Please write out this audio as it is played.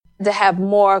to have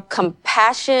more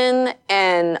compassion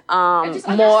and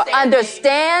more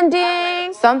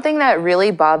understanding. Something that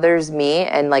really bothers me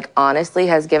and like honestly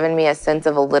has given me a sense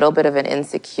of a little bit of an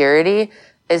insecurity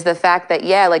is the fact that,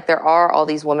 yeah, like there are all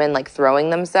these women like throwing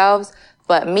themselves,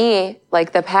 but me,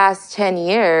 like the past 10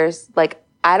 years, like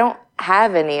I don't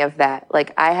have any of that.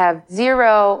 Like I have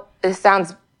zero, this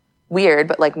sounds weird,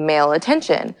 but like male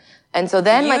attention. And so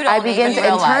then, like, I begin to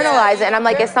internalize it, and I'm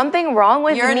like, is something wrong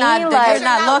with me? You're not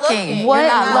looking. What?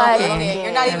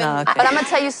 You're not even looking. But I'm going to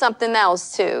tell you something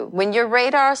else, too. When your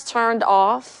radar's turned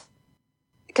off,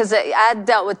 because I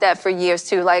dealt with that for years,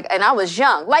 too, like, and I was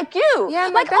young, like you. Yeah,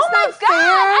 like, that's oh, my not God. fair.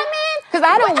 I mean. Because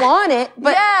I don't want it,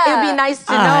 but it would be nice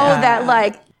to know that,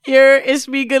 like. It's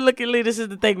me, Good Looking Lee. This is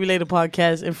the Thank Me Later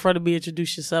podcast. In front of me,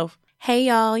 introduce yourself. Hey,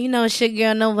 y'all. You know it's your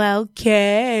girl, Noel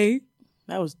K.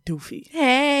 That was doofy.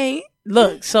 Hey.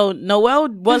 Look, so Noel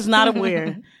was not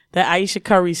aware that Ayesha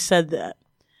Curry said that.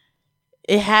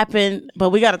 It happened,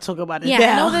 but we got to talk about it now.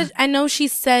 Yeah, I know she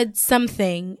said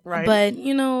something, right. But,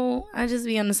 you know, I just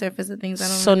be on the surface of things. I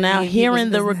don't So now hearing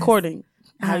the business. recording,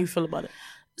 how you feel about it?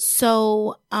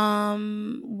 So,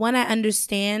 when I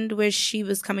understand where she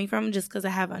was coming from, just because I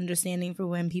have understanding for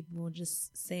when people will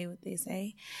just say what they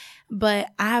say,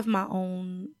 but I have my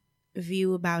own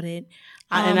view about it.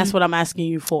 And that's what I'm asking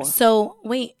you for. So,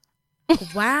 wait.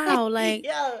 Wow. Like,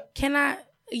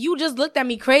 you just looked at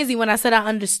me crazy when I said I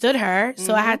understood her.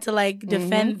 So I had to like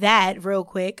defend that real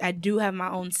quick. I do have my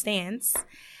own stance.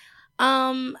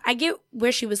 I get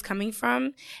where she was coming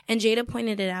from, and Jada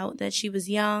pointed it out that she was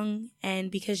young,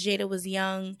 and because Jada was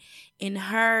young in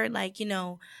her, like, you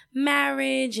know,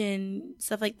 marriage and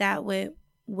stuff like that with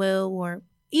Will, or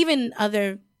even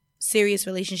other serious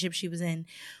relationship she was in,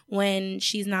 when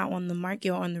she's not on the market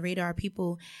or on the radar,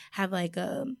 people have like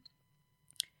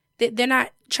they're not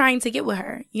trying to get with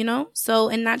her, you know? So,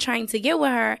 and not trying to get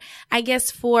with her, I guess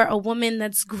for a woman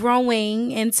that's growing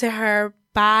into her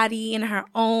body and her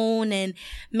own and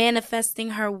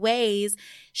manifesting her ways,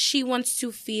 she wants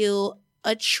to feel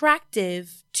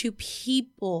attractive to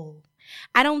people.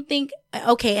 I don't think,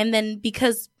 okay, and then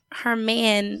because her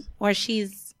man, or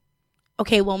she's,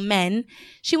 okay, well, men,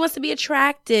 she wants to be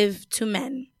attractive to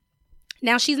men.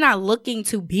 Now, she's not looking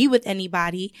to be with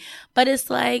anybody, but it's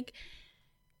like,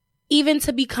 even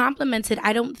to be complimented,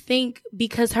 I don't think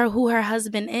because who her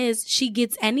husband is, she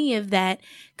gets any of that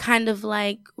kind of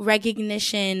like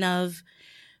recognition of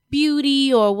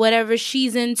beauty or whatever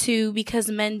she's into, because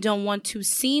men don't want to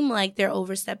seem like they're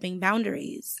overstepping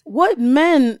boundaries. What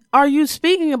men are you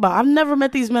speaking about? I've never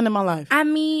met these men in my life. I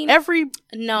mean,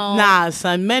 Nah,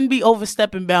 son. Men be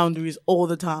overstepping boundaries all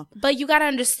the time. But you got to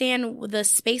understand the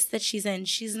space that she's in.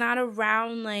 She's not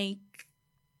around like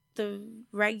the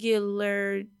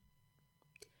regular.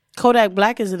 Kodak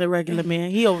Black isn't a regular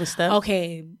man. He overstepped.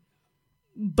 Okay,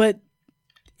 but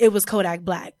it was Kodak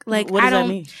Black. Like, what does that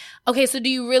mean? Okay, so do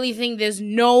you really think there's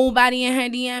nobody in her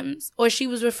DMs, or she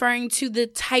was referring to the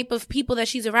type of people that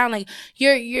she's around? Like,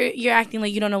 you're acting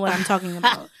like you don't know what I'm talking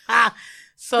about.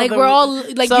 So like, we're all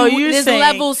like, so there's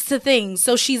levels to things.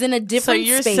 So she's in a different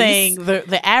space. So you're saying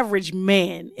the average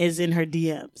man is in her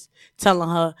DMs telling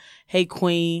her, "Hey,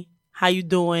 queen, how you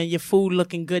doing? Your food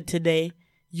looking good today.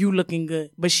 You looking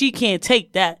good." But she can't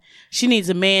take that. She needs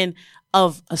a man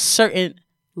of a certain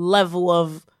level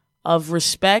of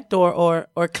respect or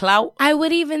clout. I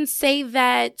would even say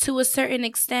that to a certain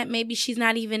extent, maybe she's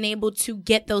not even able to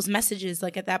get those messages.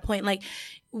 Like, at that point, like,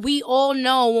 we all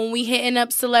know when we hitting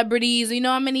up celebrities, you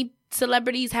know how many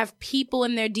celebrities have people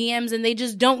in their DMs and they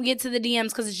just don't get to the DMs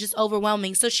because it's just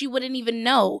overwhelming. So she wouldn't even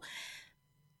know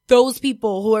those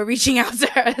people who are reaching out to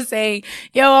her saying,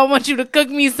 "Yo, I want you to cook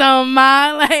me some,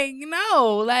 ma." Like,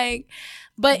 no, like,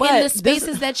 but in the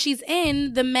spaces that she's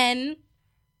in, the men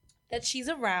that she's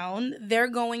around, they're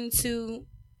going to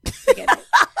forget it.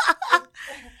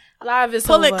 A lot of it's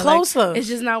pull it closer. Like, it's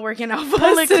just not working out for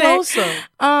pull us it today.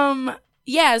 closer.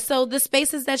 Yeah. So the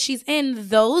spaces that she's in,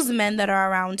 those men that are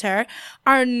around her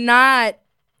are not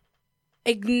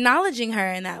acknowledging her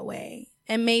in that way,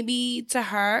 and maybe to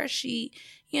her,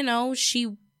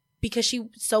 because she's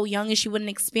so young and she wouldn't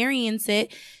experience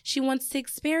it, she wants to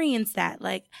experience that.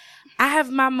 Like, I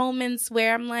have my moments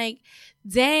where I'm like,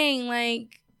 dang,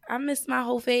 like, I miss my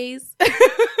whole phase.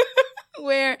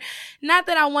 Where, not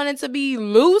that I wanted to be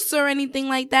loose or anything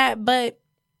like that, but,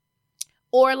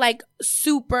 or like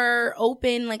super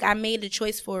open, like I made a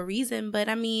choice for a reason. But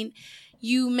I mean,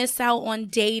 you miss out on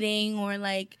dating or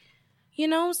like, you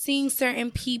know, seeing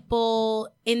certain people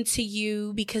into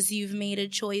you because you've made a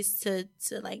choice to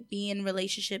like be in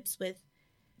relationships with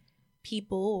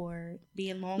people or be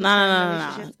in long-term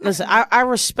relationships. Listen, I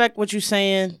respect what you're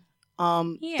saying.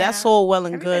 That's all well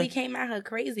and everybody good. came at her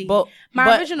crazy. But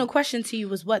My original question to you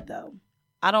was what, though?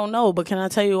 I don't know, but can I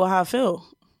tell you how I feel?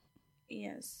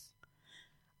 Yes.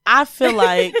 I feel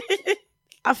like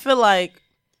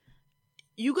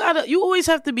you always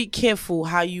have to be careful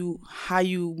how you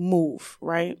move,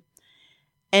 right?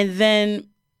 And then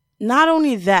not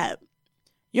only that,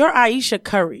 you're Ayesha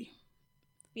Curry.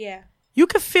 Yeah. You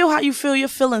can feel how you feel. Your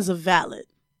feelings are valid.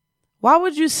 Why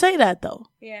would you say that though?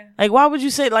 Yeah. Like, why would you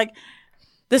say, like,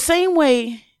 the same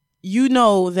way you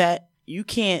know that you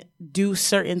can't do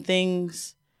certain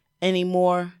things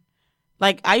anymore?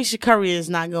 Like, Ayesha Curry is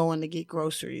not going to get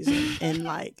groceries and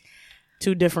like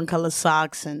 2 different color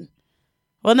socks and,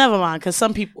 well, never mind, because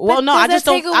some people, well, no, I just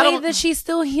don't. Take away that she's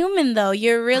still human, though.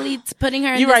 You're really putting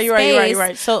her in you're this right, space you're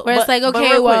right. So, where it's like,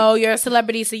 okay, real well, quick, you're a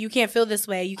celebrity, so you can't feel this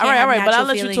way. You can't all have right, but I'll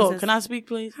natural let you talk. feelings. Can I speak,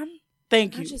 please?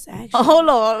 Thank you. I just asked Oh, hold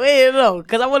on, wait, no,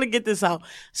 because I want to get this out.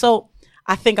 So,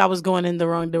 I think I was going in the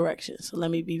wrong direction. So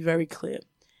let me be very clear.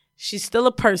 She's still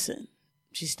a person.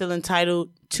 She's still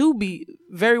entitled to be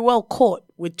very well caught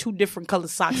with 2 different color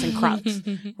socks and Crocs,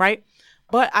 right?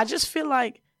 But I just feel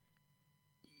like,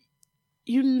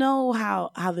 you know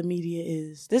how the media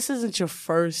is. This isn't your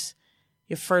first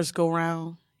go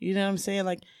round. You know what I'm saying?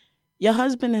 Like, your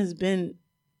husband has been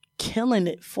killing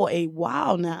it for a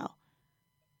while now.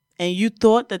 And you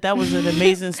thought that was an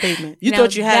amazing statement. You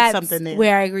thought you had something there.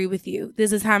 Where I agree with you.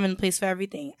 There's a time and place for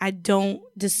everything. I don't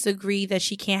disagree that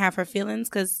she can't have her feelings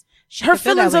because her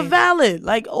feelings are valid.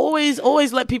 Like, always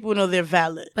let people know they're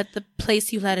valid. But the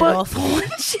place you let it off on.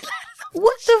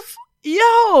 What the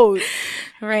yo?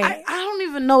 Right. I don't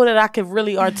even know that I could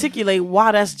really articulate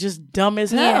why that's just dumb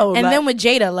as hell. And then with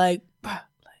Jada, like,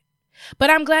 but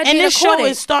I'm glad and Jada this caught show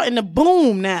it. is starting to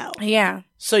boom now. Yeah.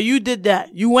 So you did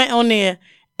that. You went on there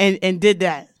and did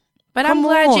that. But I'm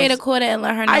glad Jada caught it and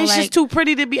let her know. Aisha's like, too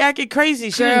pretty to be acting crazy.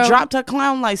 She done dropped her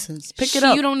clown license. Pick it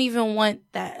up. You don't even want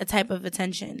that type of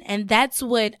attention. And that's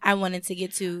what I wanted to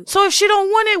get to. So if she don't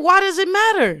want it, why does it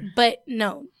matter? But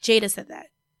no, Jada said that.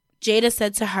 Jada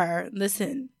said to her,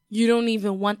 listen, you don't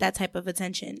even want that type of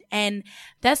attention. And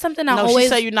that's something I always... No, she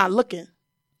said you're not looking.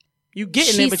 You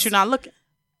getting it, but you're not looking.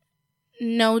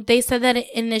 No, they said that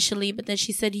initially, but then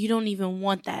she said you don't even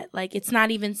want that. Like, it's not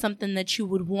even something that you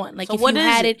would want. Like, so if you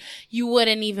had it, you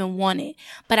wouldn't even want it.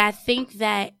 But I think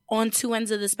that on 2 ends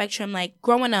of the spectrum, like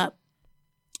growing up,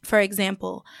 for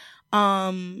example,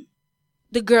 the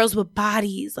girls with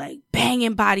bodies, like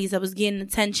banging bodies that was getting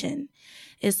attention.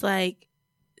 It's like,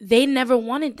 they never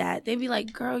wanted that. They'd be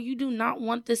like, girl, you do not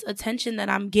want this attention that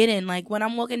I'm getting. Like, when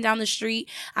I'm walking down the street,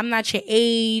 I'm not your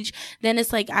age. Then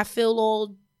it's like, I feel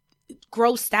all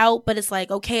grossed out, but it's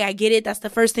like, okay, I get it. That's the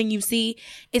first thing you see.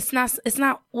 It's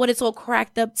not what it's all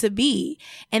cracked up to be.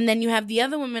 And then you have the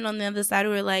other women on the other side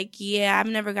who are like, yeah,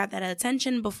 I've never got that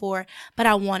attention before, but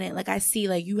I want it. Like, I see,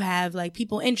 like, you have like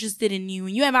people interested in you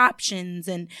and you have options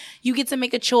and you get to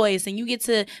make a choice and you get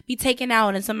to be taken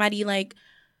out and somebody like,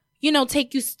 you know,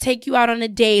 take you out on a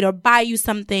date or buy you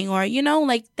something or, you know,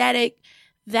 like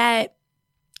that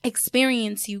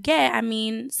experience you get. I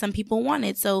mean, some people want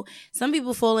it. So some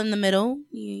people fall in the middle.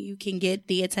 You can get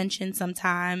the attention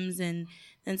sometimes and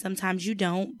then sometimes you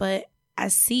don't. But I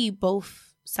see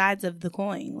both sides of the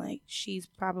coin. Like, she's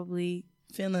probably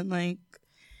feeling like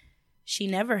she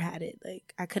never had it.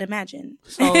 Like, I could imagine.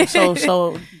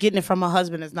 So getting it from her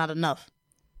husband is not enough.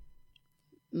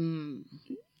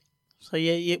 So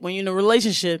yeah, when you're in a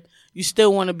relationship, you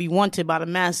still want to be wanted by the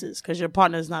masses because your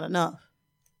partner is not enough.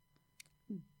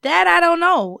 That I don't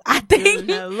know. I think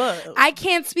I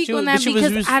can't speak on that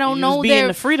because I don't know being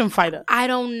the freedom fighter. I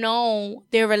don't know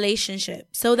their relationship.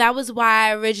 So that was why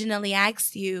I originally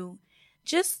asked you,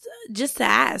 just to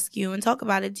ask you and talk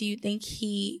about it. Do you think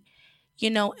he, you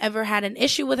know, ever had an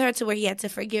issue with her to where he had to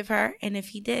forgive her? And if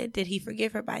he did he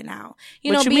forgive her by now?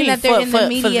 You know, being that they're in the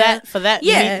media. For that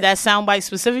soundbite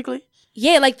specifically?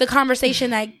 Yeah, like the conversation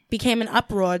that became an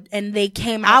uproar and they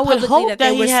came out I would publicly hope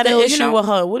that he had an issue with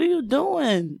her. What are you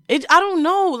doing? I don't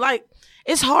know. Like,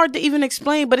 it's hard to even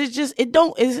explain, but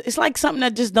it's like something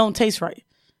that just don't taste right.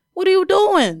 What are you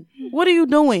doing? What are you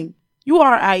doing? You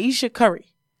are Ayesha Curry.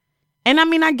 And I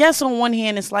mean, I guess on one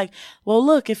hand, it's like, well,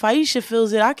 look, if Ayesha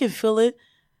feels it, I can feel it.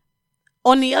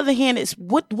 On the other hand, it's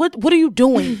what are you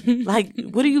doing? Like,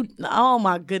 what are you, oh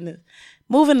my goodness.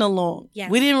 Moving along. Yes.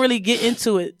 We didn't really get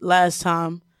into it last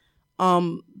time.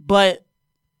 But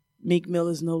Meek Mill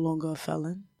is no longer a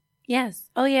felon. Yes.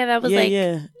 Oh yeah, that was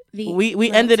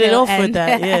we ended it off with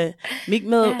that. Yeah. Meek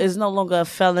Mill is no longer a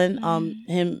felon.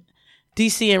 Him,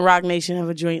 DC and Roc Nation have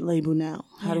a joint label now.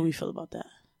 How do we feel about that?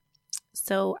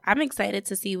 So I'm excited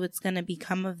to see what's going to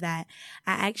become of that.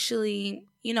 I actually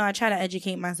I try to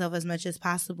educate myself as much as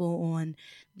possible on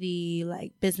the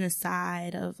like business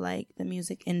side of like the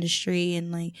music industry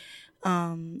and like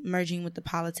merging with the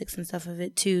politics and stuff of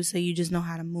it too. So you just know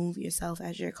how to move yourself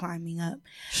as you're climbing up.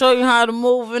 Show you how to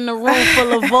move in a room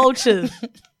full of vultures.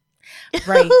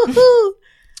 Right.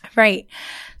 Right.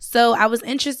 So I was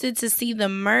interested to see the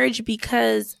merge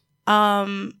because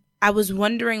I was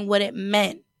wondering what it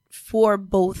meant for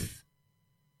both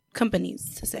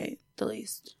companies, to say the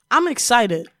least. I'm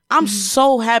excited. I'm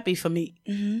so happy for me.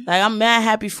 Like, I'm mad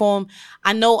happy for him.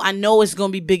 I know it's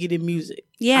gonna be bigger than music.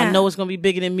 Yeah. I know it's gonna be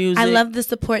bigger than music. I love the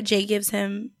support Jay gives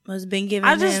him, has been giving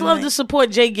him. I just love the support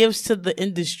Jay gives to the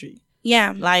industry.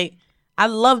 Yeah. Like, I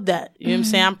love that. You know what I'm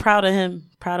saying? I'm proud of him.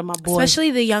 Proud of my boy.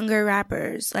 Especially the younger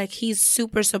rappers. Like, he's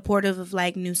super supportive of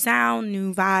like new sound,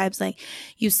 new vibes. Like,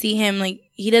 you see him, like,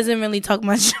 he doesn't really talk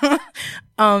much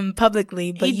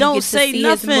publicly, but He you don't get to say see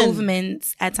nothing. his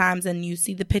movements at times, and you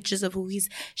see the pictures of who he's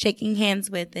shaking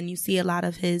hands with, and you see a lot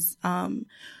of his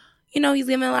he's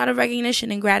giving a lot of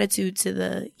recognition and gratitude to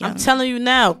the young. I'm telling you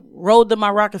now, roll to my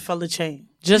Rockefeller chain.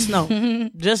 Just know.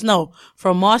 Just know.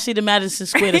 From Marcy to Madison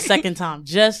Square the second time.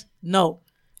 Just know.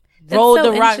 Roll so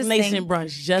the Rock interesting, Nation brunch.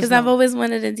 Just because know. I've always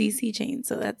wanted a DC chain,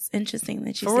 so that's interesting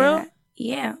that you For say real? that.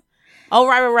 Yeah. Oh,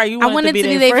 right. You I wanted to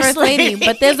be their first lady,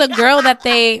 but there's a girl that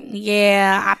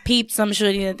I peeped some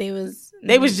shorty that they was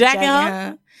jacking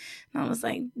her? And I was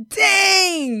like,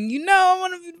 dang, I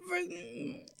want to be the first.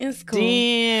 It's cool.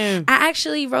 Damn. I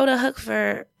actually wrote a hook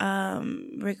for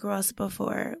Rick Ross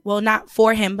before. Well, not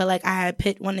for him, but like I had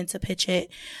wanted to pitch it.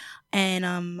 And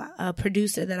a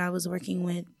producer that I was working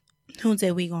with, who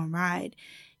said we gonna ride,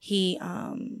 we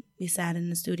sat in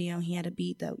the studio and he had a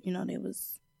beat that, they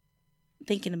was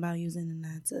thinking about using and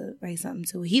that to write something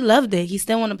to. He loved it. He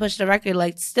still want to push the record,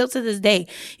 like still to this day.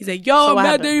 He's like, yo, So I'm what mad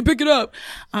happened? they didn't pick it up.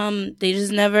 They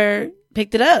just never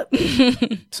picked it up.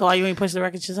 So why you ain't push the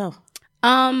record yourself?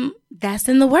 That's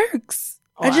in the works.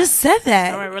 Oh, I just said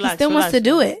that. All right, relax, he still wants to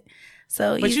do it.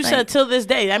 So, But you said till this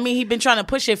day. I mean, he been trying to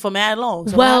push it for mad long.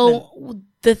 So what happened?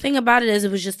 the thing about it is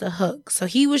it was just a hook. So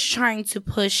he was trying to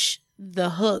push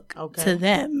the hook to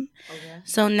them. Okay.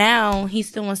 So now he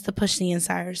still wants to push the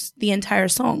entire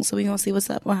song. So we're going to see what's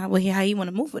up, how he want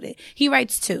to move with it. He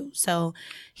writes too. So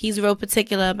he's real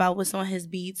particular about what's on his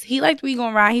beats. He liked We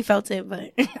Gon' Ride. He felt it,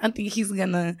 but I think he's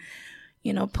going to,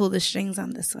 pull the strings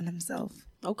on this one himself.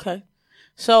 Okay.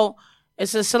 So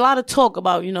it's a lot of talk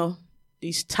about,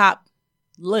 these top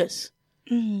lists.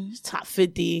 Top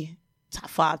 50, top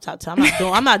 5, top 10.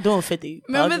 I'm not doing 50.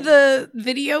 Remember the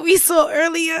video we saw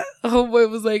earlier? Oh boy, it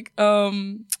was like,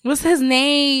 what's his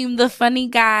name? The funny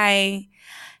guy,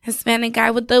 Hispanic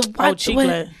guy with the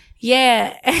Chicle.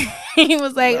 Yeah. He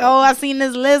was like, I seen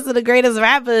this list of the greatest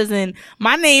rappers and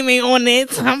my name ain't on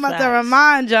it. So I'm about to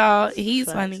remind y'all. He's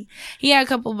funny. He had a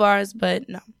couple bars, but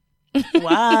no.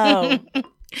 Wow.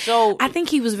 So I think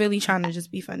he was really trying to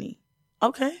just be funny.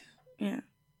 Okay. Yeah.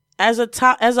 As a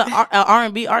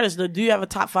R&B artist, though, do you have a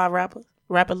top 5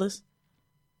 rapper list?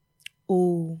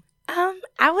 Ooh.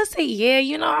 I would say, yeah,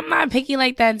 I'm not picky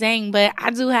like that, dang, but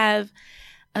I do have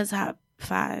a top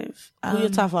 5. Who your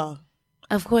top 5?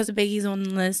 Of course, Biggie's on the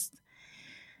list.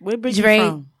 Where Biggie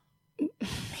from?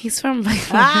 He's from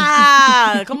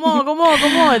come on.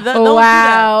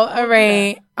 Wow. All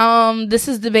right. This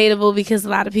is debatable because a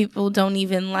lot of people don't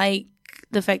even like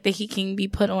the fact that he can be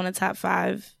put on a top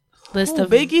 5 list of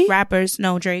Biggie? rappers.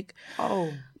 No, Drake.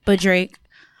 Oh. But Drake.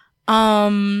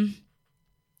 I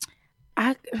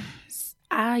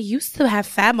used to have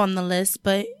Fab on the list,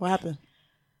 but what happened?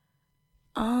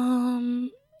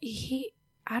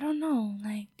 I don't know.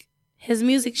 Like, his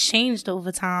music's changed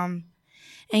over time,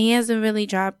 and he hasn't really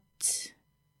dropped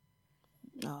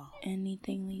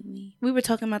anything lately. We were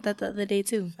talking about that the other day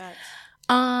too. Facts.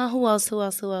 Who else?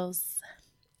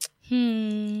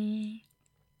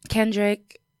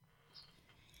 Kendrick.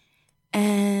 How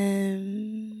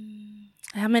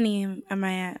many am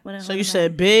I at? So you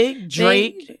said Big,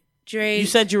 Drake. Drake. You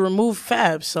said you removed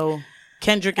Fab, so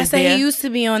Kendrick is there. there. He used to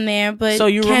be on there, but so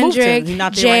you Kendrick, removed him. He's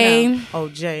not there Jay, right now. Oh,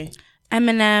 Jay.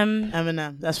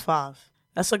 Eminem. That's 5.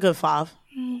 That's a good 5.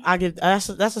 I give that's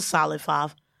a solid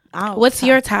 5. What's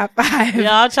your top 5?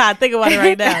 Yeah, I'll try to think about it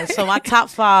right now. So my top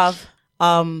 5.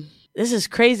 This is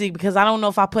crazy because I don't know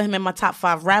if I put him in my top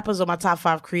 5 rappers or my top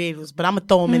 5 creators, but I'm gonna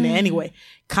throw him in there anyway.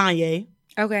 Kanye.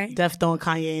 Okay. Def throwing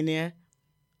Kanye in there.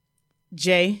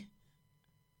 Jay.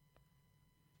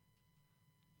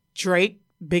 Drake,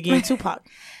 Biggie, and Tupac.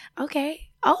 Okay.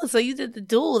 Oh, so you did the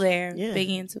duel there. Yeah,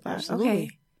 Biggie and Tupac. Absolutely. Okay.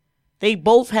 They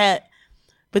both had,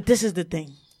 but this is the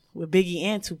thing with Biggie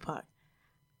and Tupac.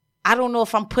 I don't know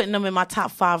if I'm putting them in my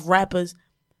top 5 rappers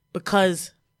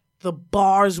because the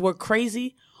bars were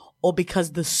crazy or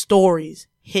because the stories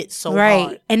hit so right.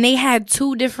 hard? And they had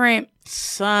two different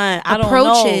I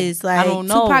approaches. don't know. I don't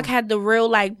know. Tupac had the real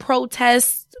like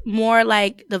protest, more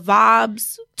like the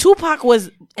vibes. Tupac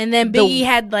was, and then Biggie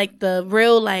had like the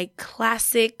real like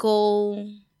classical.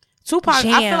 Tupac,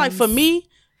 jams. I feel like for me,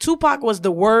 Tupac was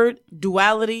the word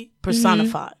duality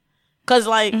personified. Cause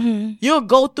like you'll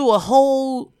go through a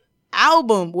whole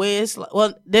album where it's like,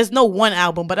 well, there's no one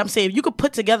album, but I'm saying you could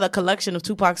put together a collection of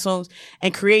Tupac songs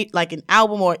and create like an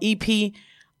album or EP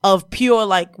of pure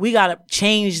like we gotta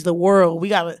change the world, we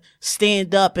gotta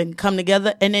stand up and come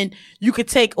together, and then you could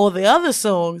take all the other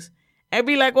songs and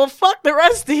be like, well, fuck the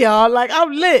rest of y'all, like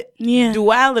I'm lit. Yeah,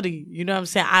 duality. You know what I'm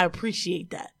saying? I appreciate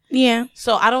that. Yeah.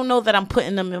 So I don't know that I'm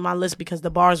putting them in my list because the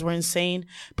bars were insane,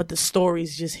 but the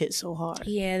stories just hit so hard.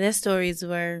 Yeah, their stories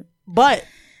were. But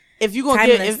if you gonna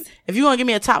if you gonna give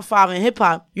me a top 5 in hip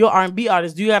hop, you're R&B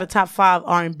artist. Do you got a top 5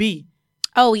 R&B?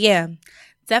 Oh yeah,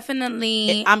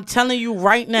 definitely. I'm telling you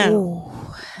right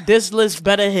now, this list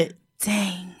better hit.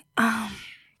 Dang.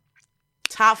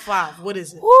 Top 5. What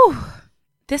is it? Ooh,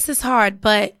 this is hard,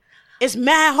 but it's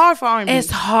mad hard for R&B. It's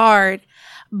hard.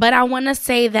 But I want to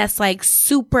say that's like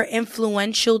super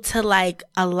influential to like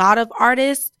a lot of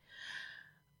artists.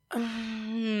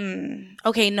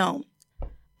 Okay, no.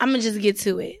 I'm going to just get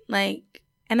to it. Like,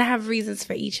 and I have reasons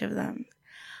for each of them.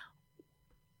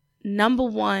 Number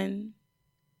 1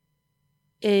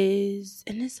 is,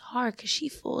 and it's hard because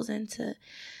she's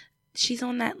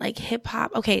on that like hip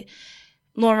hop. Okay,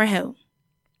 Lauryn Hill.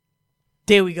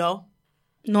 There we go.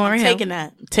 Lauryn Hill.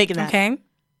 Taking that. Okay.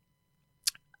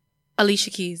 Alicia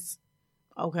Keys.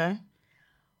 Okay.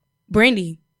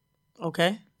 Brandy.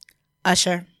 Okay.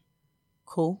 Usher.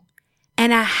 Cool.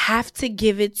 And I have to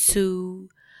give it to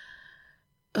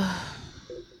yikes.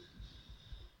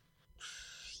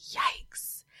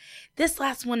 This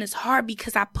last one is hard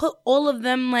because I put all of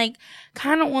them like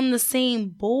kind of on the same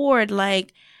board.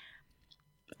 Like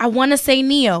I want to say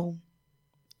Neo.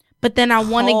 But then I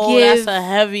want to give. That's a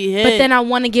heavy hit. But then I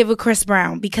want to give a Chris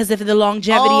Brown because of the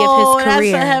longevity of his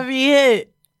career. That's a heavy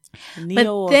hit.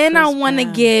 But then I want to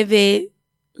give it,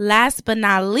 last but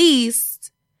not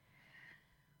least,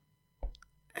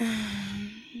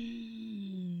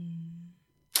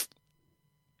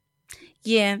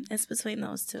 yeah, it's between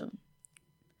those two.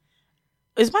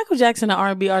 Is Michael Jackson an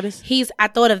R&B artist? I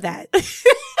thought of that.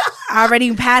 I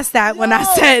already passed that when I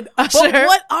said Usher. But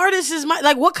what artist is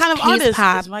like? What kind of artist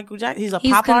is Michael Jackson? He's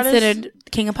pop artist. He's considered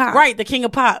king of pop, right? The king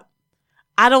of pop.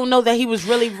 I don't know that he was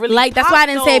really like. That's why I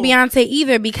didn't say Beyonce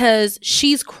either because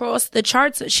she's crossed the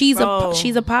charts. She's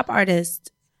a pop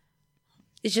artist.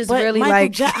 It's just really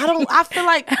Michael like I feel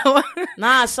like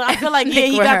nah. So I feel like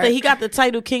he got the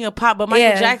title king of pop, but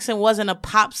Michael Jackson wasn't a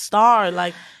pop star.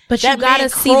 Like, but you gotta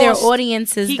see their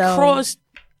audiences. He crossed.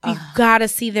 You gotta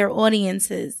see their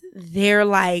audiences. They're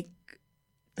like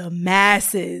the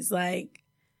masses. Like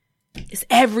it's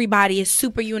everybody. It's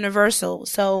super universal.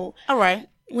 So all right,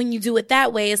 when you do it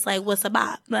that way, it's like what's a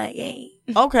bop? Like hey.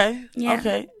 Okay. Yeah.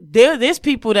 Okay. There's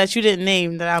people that you didn't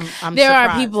name that I'm. There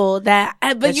surprised are people that,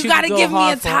 but you gotta give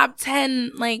me a top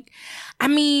 10. Like, I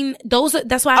mean,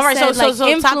 that's why I said like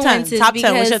influences. Top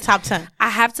 10. What's your top 10? I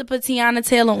have to put Tiana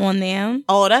Taylor on there.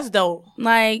 Oh, that's dope.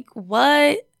 Like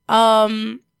what?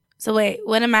 So wait,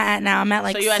 what am I at now? I'm at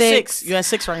like 6. So you at 6. You're at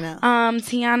 6 right now.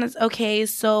 Tiana's okay.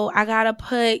 So I gotta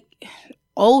put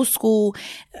old school.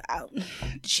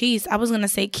 Jeez, I was gonna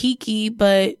say Kiki,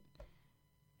 but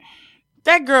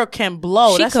that girl can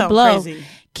blow. That sounds crazy.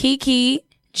 Kiki,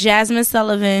 Jasmine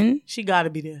Sullivan. She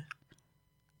gotta be there.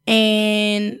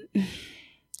 And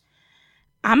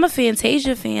I'm a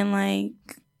Fantasia fan. Like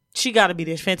she gotta be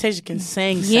there. Fantasia can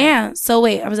sing. Yeah. So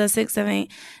wait, I was at 6, 7,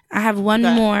 8. I have one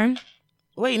more.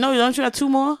 Wait, no, don't you have 2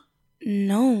 more?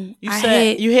 No.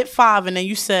 You hit 5 and then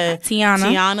you said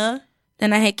Tiana.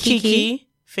 Then I had Kiki.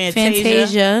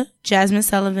 Fantasia. Jasmine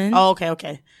Sullivan. Oh,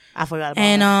 okay. I forgot about that.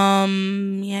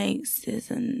 And yikes. This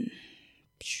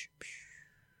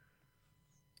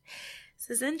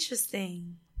is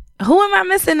interesting. Who am I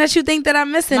missing that you think that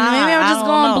I'm missing? Maybe I'm just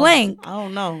going blank. I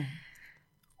don't know.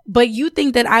 But you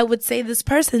think that I would say this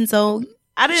person, so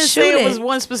I didn't say it was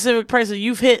one specific person.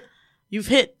 You've hit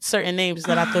certain names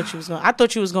that I thought you was going. I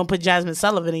thought you was going to put Jasmine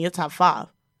Sullivan in your top 5.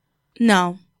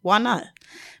 No. Why not?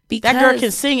 Because that girl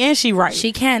can sing and she writes.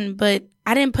 She can, but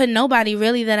I didn't put nobody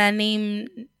really that I named.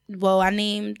 Well, I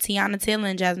named Tiana Taylor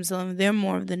and Jasmine Sullivan. They're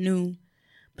more of the new.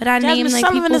 But I named like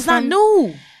Sullivan people is not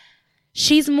new.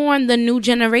 She's more in the new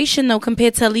generation though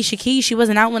compared to Alicia Keys. She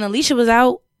wasn't out when Alicia was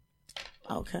out.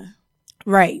 Okay.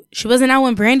 Right. She wasn't out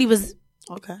when Brandy was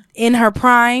Okay. in her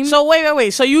prime. So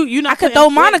wait. So you not? I could throw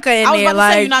Monica in I was there. about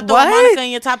to say, Like, you're not throwing what? Monica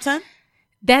in your top 10?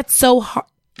 That's so hard.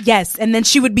 Yes, and then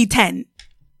she would be 10.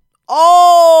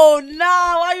 Oh no!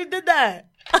 Why you did that?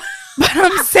 But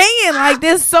I'm saying, like,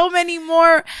 there's so many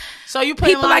more So you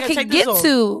putting people Monica, I could take get this off.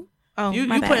 to. Oh, You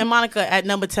my bad. putting Monica at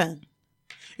number 10.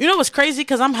 You know what's crazy?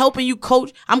 Because I'm helping you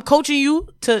coach. I'm coaching you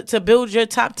to build your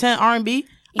top 10 R&B.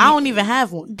 I don't even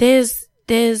have one. There's,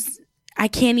 I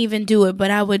can't even do it,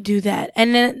 but I would do that.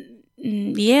 And then,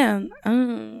 yeah,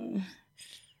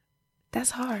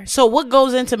 that's hard. So what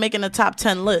goes into making a top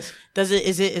 10 list?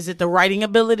 Is it the writing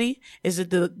ability? Is it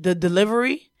the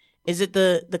delivery? Is it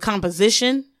the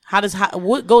composition?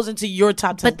 What goes into your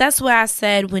top 10? But that's why I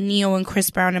said with Neo and Chris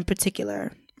Brown in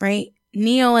particular, right?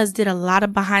 Neo has did a lot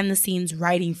of behind the scenes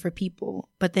writing for people,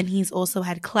 but then he's also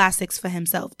had classics for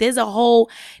himself. There's a whole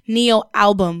Neo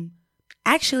album.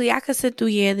 Actually, I could sit through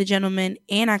Yeah, the Gentleman,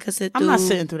 and I could sit through. I'm not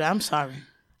sitting through that. I'm sorry.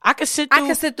 I could sit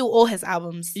through all his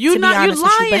albums. You're to be not. You're honest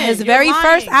with lying. you. But his You're very lying.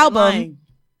 first You're album, lying.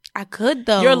 I could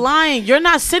though. You're lying. You're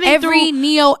not sitting through. Every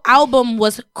Neo album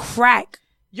was crack.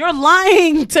 You're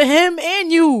lying to him and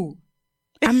you.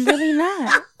 I'm really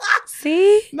not.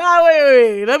 See? Nah,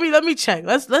 wait. Let me check.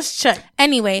 Let's check.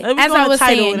 Anyway, Let me as go on I the was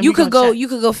title saying, and you we gonna could go. check. You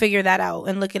could go figure that out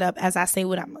and look it up as I say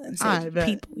what I'm gonna say. All right, bet.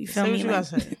 People, you feel Say me? what you Like-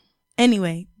 gotta say.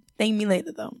 Anyway, thank me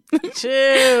later though.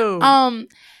 Chill.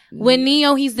 With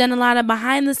Neo, he's done a lot of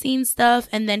behind the scenes stuff,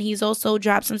 and then he's also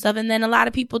dropped some stuff. And then a lot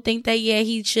of people think that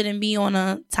he shouldn't be on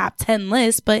a top 10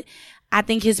 list, but I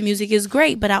think his music is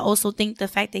great. But I also think the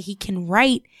fact that he can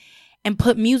write and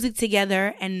put music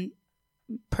together and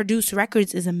produce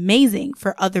records is amazing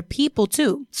for other people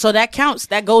too. So that counts.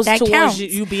 That goes That towards counts.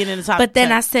 you being in the top. But then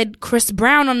 10. I said Chris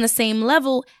Brown on the same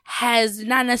level has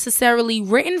not necessarily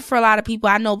written for a lot of people.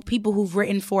 I know people who've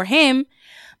written for him,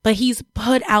 but he's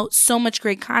put out so much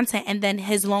great content, and then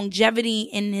his longevity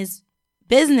in his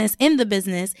business, in the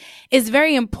business, is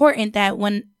very important that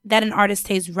an artist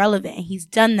stays relevant, and he's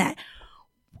done that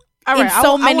All in right,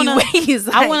 so I many wanna, ways.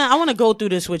 I Like, want to go through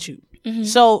this with you.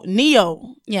 So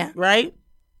Neo, yeah. right?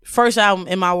 First album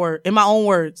in my own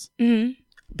words. Mm-hmm.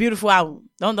 Beautiful album.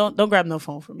 Don't grab no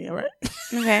phone from me, all right?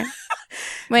 Okay.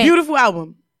 Wait. Beautiful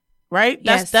album, right?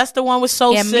 Yes. That's the one with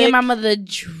So Yeah, Sick. me and my mother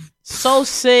So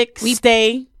Sick. We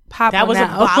Stay. pop That on was a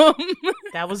that bop. album.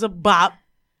 That was a bop.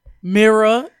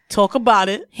 Mirror. Talk about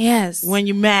it. Yes. When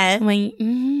you mad.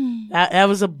 That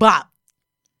was a bop.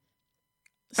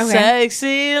 Okay.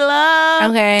 Sexy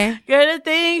love. Okay. Girl, the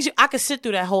things I could sit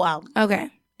through that whole album. Okay.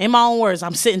 In my own words,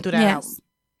 I'm sitting through that Yes. album.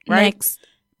 Right? Next.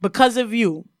 Because of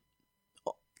you.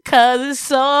 Cause it's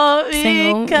so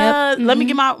Single, because yep. let me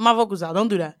get my vocals out. Don't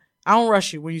do that. I don't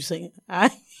rush you when you sing it. All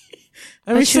right?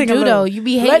 Let me But you sing a do little. though. You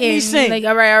be hating. Let me sing. Like,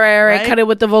 all right. Right? Cut it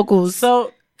with the vocals.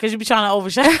 So, cause you be trying to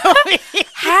overshadow me.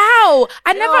 How?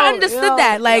 I never Yo, understood yo,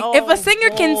 that. Like, yo, if a singer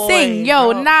can boy, sing,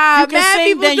 yo, bro. nah, You can mad sing,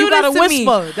 people then do you gotta this to me.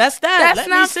 whisper. That's that. That's Let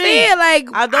not me sing. fair. Like,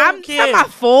 I don't it's care. not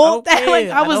my fault. I don't Like,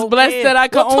 care. I was don't blessed care. that I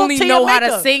could Well, talk only to your know how to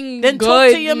maker. sing Then talk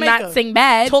good, to your not maker. sing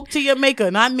bad. Talk to your maker,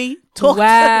 not me. Talk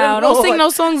Wow, to the don't sing Lord. no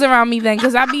songs around me then,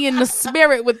 because I be in the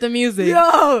spirit with the music.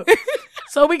 Yo.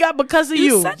 So we got Because of You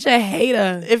You. such a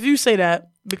hater. If you say that,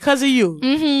 Because of You.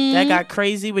 Mm-hmm. That got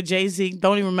crazy with Jay-Z.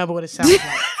 Don't even remember what it sounds like.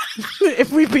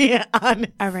 If we being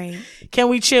honest. All right. Can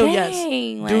we chill? Yes.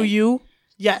 Dang, Do like, you?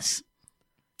 Yes.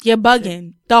 You're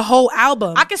bugging. The whole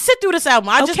album. I can sit through this album.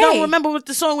 I just Okay. don't remember what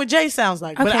the song with Jay sounds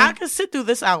like. But Okay. I can sit through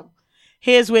this album.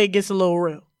 Here's where it gets a little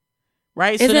real.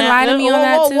 Right? Isn't Lie to Me on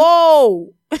that too?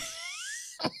 Whoa.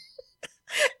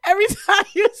 Every time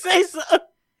you say something,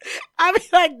 I be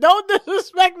like, don't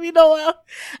disrespect me, no. All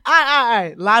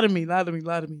right. Lie to me.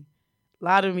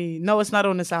 No, it's not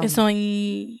on this album. It's on.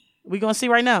 We're going to see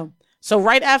right now. So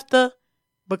right after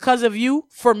Because of You,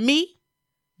 for me,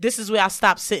 this is where I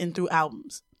stopped sitting through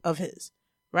albums of his.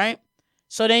 Right?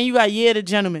 So then you got Yeah, the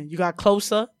Gentleman. You got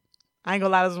Closer. I ain't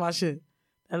gonna lie, this is my shit.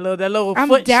 That little I'm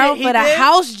foot down shit for he the did,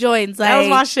 house joints. Like, that was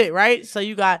my shit, right? So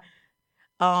you got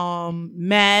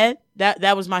Mad.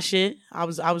 That was my shit. I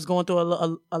was going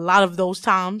through a lot of those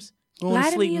times. Going Lie to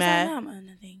to sleep Me is mad. on that one,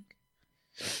 I think.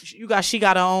 You got She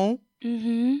Got Her Own.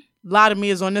 Mm-hmm. Lie to Me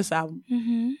is on this album.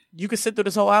 Mm-hmm. You could sit through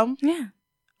this whole album? Yeah.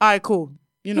 All right, cool.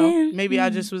 You know, Yeah. maybe I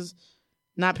just was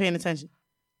not paying attention.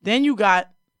 Then you got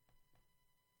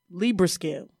Libra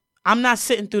Scale. I'm not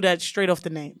sitting through that straight off the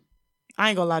name. I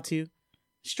ain't gonna lie to you.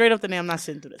 Straight off the name, I'm not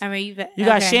sitting through this. I mean, You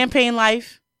got Champagne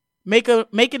Life, Make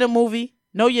It a Movie,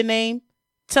 Know Your Name,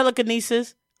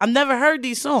 Telekinesis. I've never heard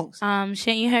these songs.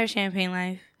 You heard Champagne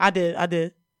Life. I did.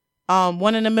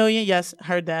 1 in a Million, yes,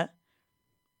 heard that.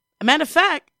 Matter of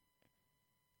fact,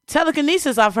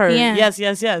 Telekinesis I've heard. Yeah.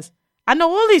 Yes. I know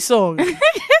all these songs.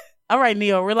 All right,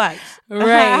 Neo, relax.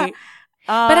 Right.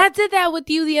 But I did that with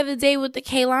you the other day with the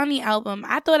Kehlani album.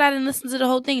 I thought I didn't listen to the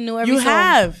whole thing. Knew every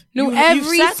song. Knew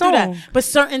every sat through song. that. But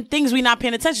certain things we not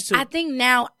paying attention to. I think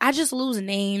now I just lose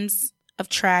names of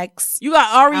tracks. You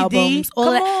got R.E.D. albums, all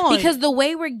Come that. on. Because the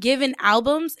way we're given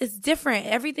albums is different.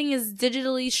 Everything is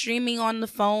digitally streaming on the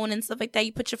phone and stuff like that.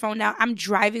 You put your phone down. I'm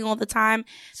driving all the time.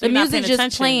 So the you're not music paying just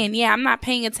attention. playing. Yeah, I'm not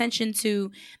paying attention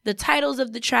to the titles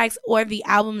of the tracks or the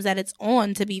albums that it's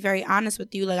on, to be very honest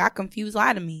with you. Like, I confuse a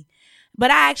lot of me. But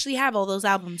I actually have all those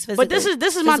albums physically. But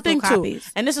this is my thing copies.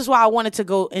 too. And this is why I wanted to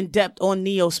go in depth on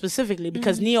Neo specifically,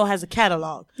 because Neo has a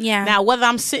catalog. Yeah. Now, whether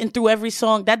I'm sitting through every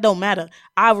song, that don't matter.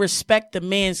 I respect the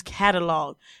man's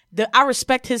catalog. I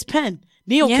respect his pen.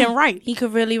 Neo can write. He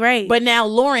could really write. But now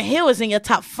Lauryn Hill is in your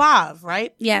top 5,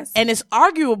 right? Yes. And it's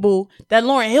arguable that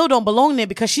Lauryn Hill don't belong there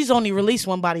because she's only released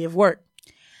one body of work.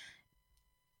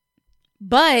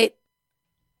 But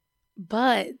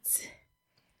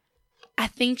I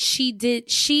think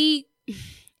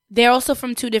they're also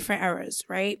from two different eras,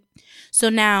 right? So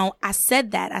now I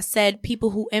said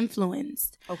people who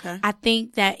influenced. Okay. I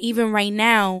think that even right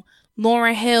now,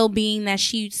 Lauryn Hill, being that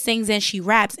she sings and she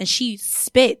raps and she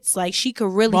spits, like she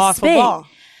could really Bar spit. for bar.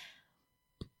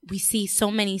 We see so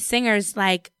many singers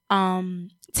like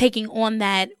taking on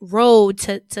that road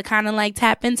to kind of like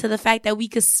tap into the fact that we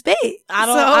could spit.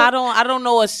 I don't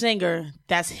know a singer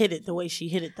that's hit it the way she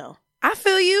hit it though. I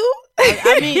feel you.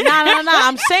 I mean, nah.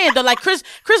 I'm saying though, like Chris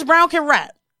Brown can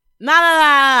rap.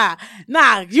 Nah.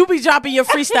 You be dropping your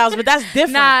freestyles, but that's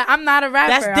different. Nah, I'm not a rapper.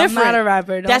 That's different. I'm not a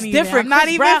rapper. That's different. I'm not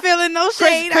Chris even Brown- feeling no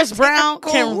shade. Chris Brown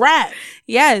can rap.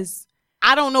 Yes.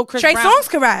 I don't know Chris Trey Brown. Songz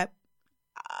can rap.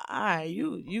 All right,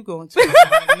 you going too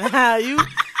far. Nah, you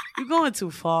going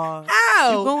too far.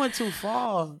 Ow. You going too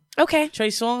far. Okay. Trey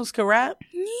Songz can rap?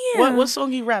 Yeah. What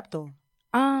song he rapped on?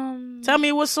 Tell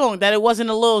me what song that it wasn't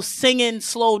a little singing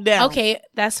slowed down. Okay,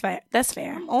 that's fair. That's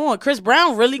fair. Oh, Chris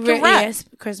Brown really can rap. Yes,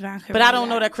 Chris Brown can But rap. I don't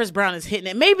know that Chris Brown is hitting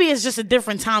it. Maybe it's just a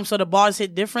different time, so the bars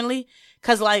hit differently.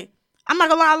 Cause like, I'm not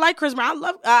gonna lie, I like Chris Brown. I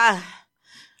love.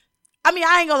 I mean,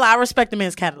 I ain't gonna lie, I respect the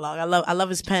man's catalog. I love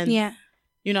his pen. Yeah.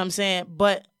 You know what I'm saying?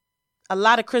 But a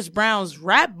lot of Chris Brown's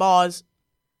rap bars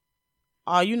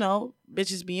are,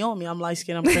 bitches be on me. I'm light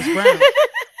skinned. I'm Chris Brown.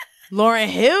 Lauryn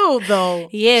Hill though,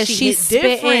 Yeah, she she's hit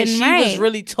different. spitting, She right. was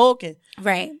really talking.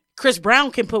 Right. Chris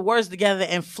Brown can put words together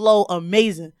and flow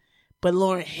amazing. But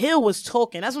Lauryn Hill was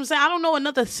talking. That's what I'm saying. I don't know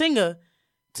another singer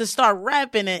to start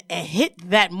rapping and hit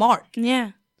that mark.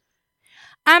 Yeah.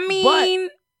 I mean,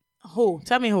 Who?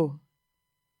 Tell me who.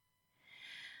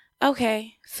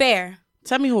 okay, fair.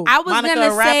 Tell me who. I was Monica,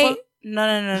 gonna a rapper? say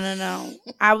no.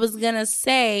 I was gonna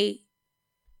say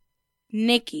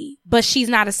Nicki, but she's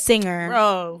not a singer.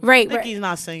 Bro. Right, Nicki's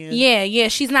not singing. Yeah,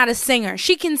 she's not a singer.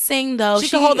 She can sing though. She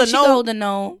can hold a she note. can hold a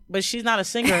note. But she's not a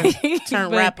singer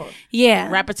turned But- rapper. Yeah,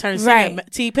 Rapper turned singer.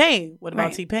 Right. T-Pain. What about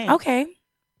Right. T-Pain? Okay.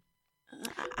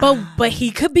 But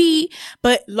he could be,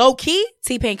 but low key,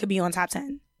 T-Pain could be on top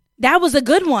 10. That was a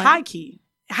good one. High key.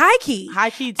 High key.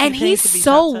 T-Pain And he's could be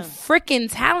so top 10. freaking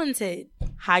talented.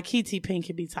 High key T-Pain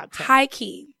could be top 10. High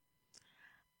key.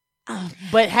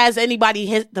 But has anybody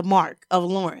hit the mark of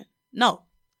Lauryn? No.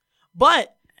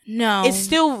 But No. it's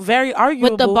still very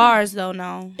arguable. with the bars though,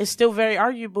 no. It's still very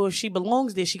arguable if she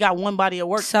belongs there. She got one body of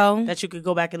work So that you could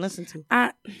go back and listen to.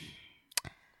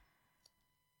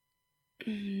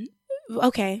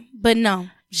 Okay, but no.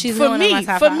 She's For going in my me,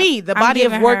 top for five. me, the I'm body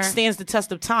of giving work her- stands the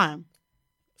test of time.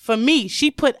 For me,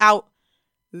 she put out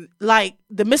like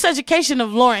the miseducation of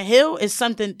Lauryn Hill is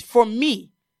something for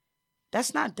me.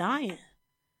 That's not dying.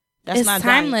 That's it's not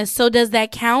timeless. So does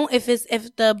that count if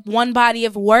the one body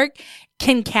of work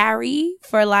can carry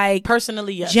for like dying.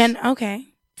 Personally, yes. okay.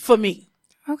 For me.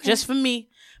 Okay. Just for me.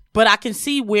 But I can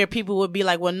see where people would be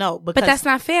like, well, no. Because But that's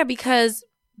not fair because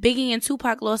Biggie and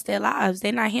Tupac lost their lives.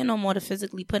 They're not here no more to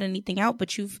physically put anything out,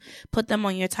 but you've put them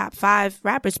on your top 5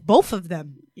 rappers. Both of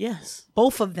them. yes.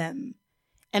 Both of them.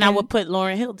 And I would put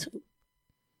Lauryn Hill too.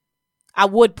 I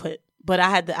would put, but I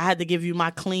had to give you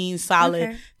my clean, solid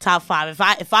Okay. top 5.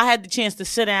 If I had the chance to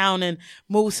sit down and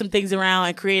move some things around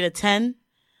and create a 10,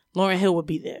 Lauryn Hill would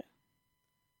be there.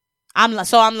 I'm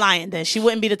lying then. She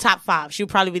wouldn't be the top 5. She would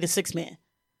probably be the 6th man.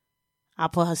 I'll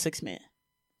put her 6th man.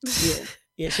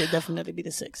 Yeah, she'll definitely be the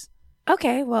 6th.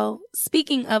 Okay, well,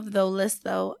 speaking of the list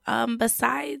though,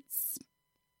 besides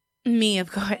me,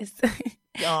 of course.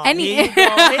 Oh, here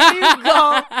you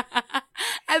go.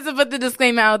 As to put the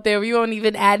disclaimer out there, you won't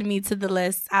even add me to the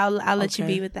list. I'll let you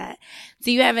Okay. be with that.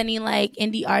 Do you have any like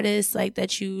indie artists like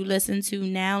that you listen to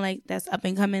now, like that's up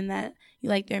and coming that you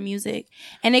like their music?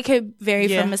 And it could vary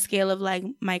Yeah. from a scale of like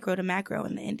micro to macro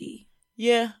in the indie.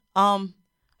 Yeah.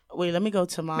 Wait, let me go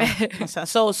to my sound.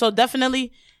 So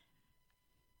definitely,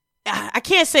 I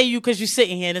can't say you because you're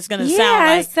sitting here and it's gonna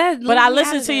sound like. But I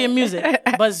listen to your music.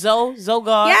 But Zoe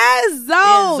God. Yes, Zoe.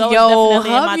 Yeah, Yo, definitely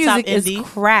in her my music top is indie.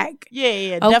 crack.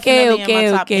 Yeah, definitely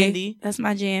in my top indie. That's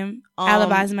my jam.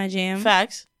 Alibi's my jam.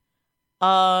 Facts.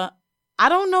 I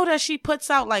don't know that she puts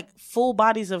out like full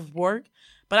bodies of work,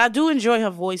 but I do enjoy her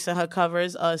voice and her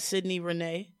covers. Sydney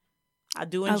Renee. I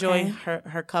do enjoy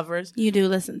her covers. You do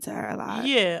listen to her a lot.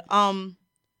 Yeah.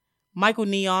 Michael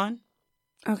Neon.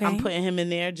 Okay. I'm putting him in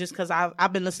there just because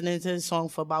I've been listening to his song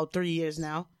for about 3 years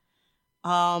now.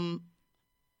 The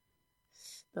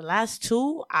last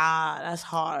two, that's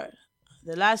hard.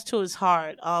 The last two is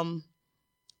hard.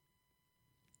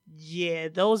 Yeah,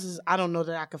 those is I don't know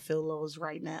that I can feel those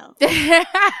right now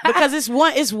because it's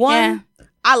one. Yeah.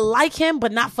 I like him,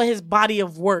 but not for his body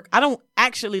of work. I don't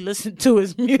actually listen to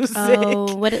his music.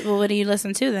 Oh, what do you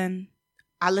listen to then?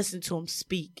 I listen to him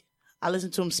speak. I listen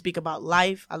to him speak about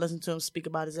life. I listen to him speak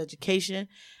about his education.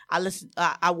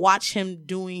 I watch him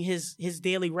doing his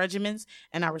daily regimens,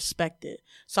 and I respect it.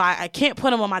 So I can't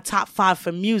put him on my top 5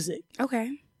 for music.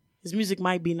 Okay. His music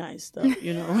might be nice though,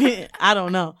 you know. I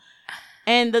don't know.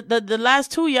 And the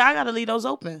last two, I gotta leave those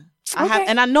open. Okay.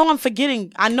 I know I'm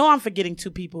forgetting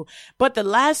 2 people, but the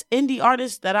last indie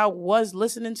artist that I was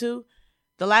listening to,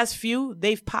 the last few,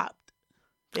 they've popped.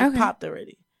 They've popped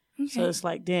already. Okay. So it's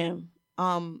like, damn.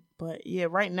 But yeah,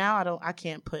 right now I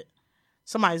can't put.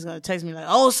 Somebody's gonna text me like,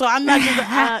 oh, so I'm not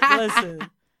just listen.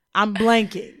 I'm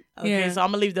blanking. Okay, so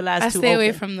I'm gonna leave the last 2 open. I stay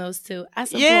away from those 2. I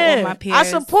support all my peers. I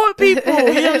support people.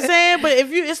 You know what I'm saying? But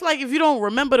it's like if you don't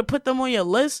remember to put them on your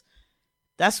list,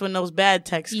 that's when those bad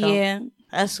texts come. Yeah.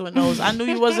 That's when those. I knew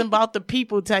you wasn't about the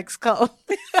people texts come.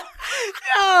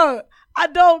 Yo, I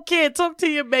don't care. Talk to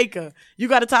your maker. You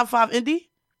got a top 5 indie?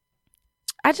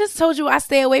 I just told you I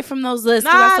stay away from those lists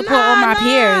because I support all my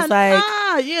peers. Like,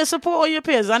 yeah, support all your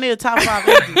peers. I need a top 5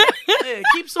 indie. Yeah,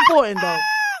 keep supporting though.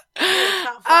 Yeah,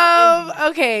 top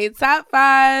 5 okay, top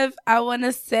 5. I want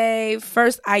to say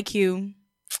first IQ.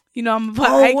 You know, I'm gonna put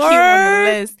IQ on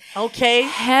the list. Okay.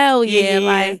 Hell yeah.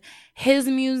 Like, his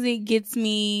music gets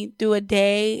me through a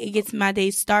day. It gets my day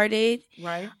started.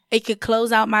 Right. It could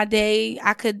close out my day.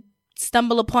 I could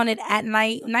stumble upon it at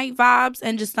night vibes,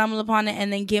 and just stumble upon it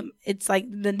and then it's like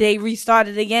the day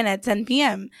restarted again at 10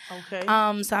 p.m. Okay. So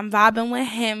I'm vibing with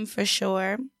him for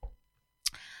sure.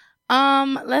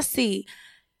 Let's see.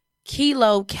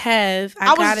 Kilo Kev.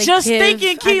 I was just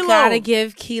thinking Kilo. I gotta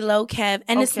give Kilo Kev.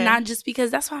 And it's not just because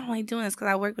that's why I don't like doing this, because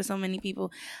I work with so many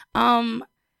people.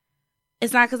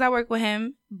 It's not because I work with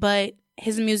him, but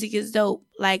his music is dope.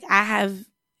 Like, I have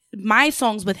my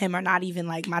songs with him are not even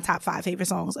like my top 5 favorite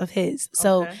songs of his.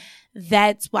 So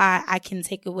that's why I can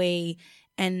take away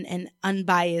an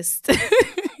unbiased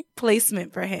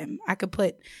placement for him. I could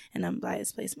put an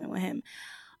unbiased placement with him.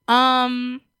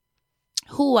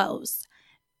 Who else?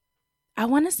 I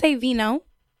want to say Vino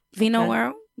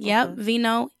World. Yep, okay.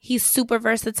 Vino. He's super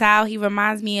versatile. He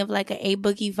reminds me of like an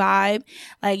A-Boogie vibe.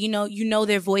 Like, you know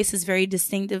their voice is very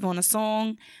distinctive on a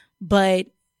song, but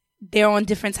they're on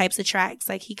different types of tracks.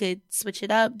 Like, he could switch it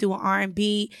up, do an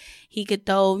R&B. He could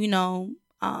throw, he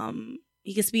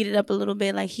could speed it up a little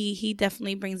bit. Like, he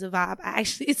definitely brings a vibe. I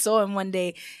actually saw him one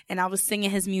day and I was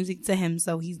singing his music to him.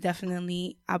 So he's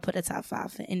definitely, I'll put a top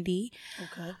 5 for indie.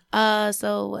 Okay.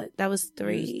 So what? That was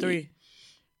 3. 3.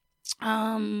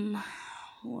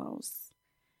 Who else?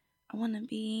 I want to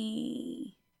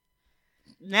be.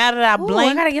 Now that I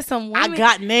blink, I gotta get some women. I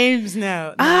got names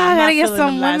now. I gotta get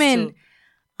some women.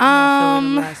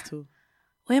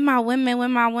 Where my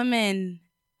women?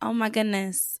 Oh my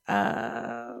goodness.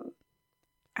 I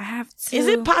have to. Is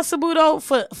it possible though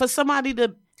for somebody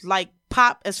to like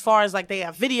pop as far as like they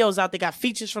have videos out, they got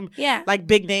features from like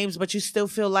big names, but you still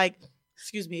feel like,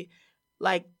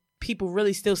 like people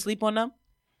really still sleep on them?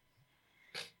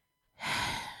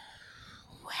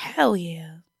 Hell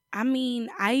yeah. I mean,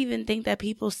 I even think that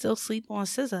people still sleep on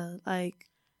SZA. Like,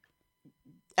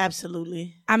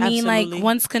 absolutely. I mean, like,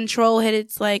 once Control hit,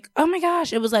 it's like, oh my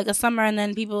gosh, it was like a summer, and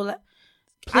then people like,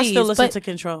 I still listen to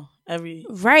Control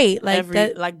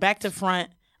like back to front,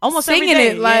 almost singing every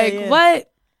day. It like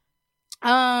what?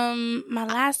 My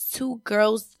last 2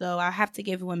 girls though, I have to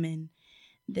give women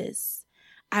this.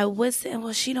 I would say,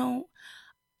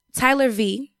 Tyler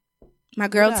V, my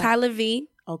girl Tyler V.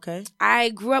 Okay. I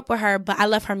grew up with her, but I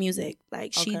love her music.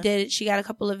 Like, she got a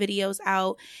couple of videos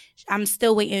out. I'm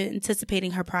still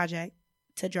anticipating her project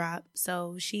to drop.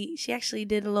 So she actually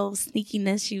did a little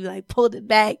sneakiness. She like pulled it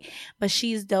back, but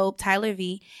she's dope. Tyler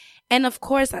V. And of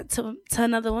course, to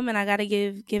another woman, I gotta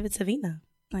give it to Vina.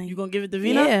 Like, you gonna give it to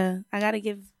Vina? Yeah, I gotta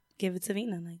give give it to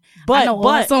Vina. Like, But I know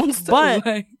all her songs too. but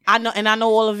Like, I know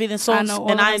all of Vina's songs, I know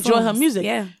all and of I her enjoy her songs. music.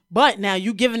 Yeah. But now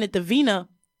you giving it to Vina.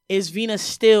 Is Vina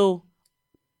still?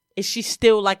 Is she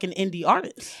still like an indie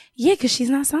artist? Yeah, because she's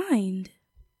not signed.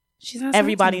 She's not.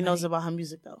 Everybody signed to knows nobody. about her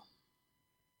music though.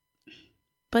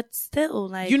 But still,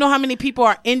 like, You know how many people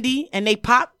are indie and they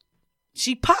pop?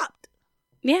 She popped.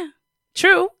 yeah,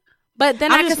 true. But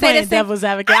then I'm I just could say the playing same. devil's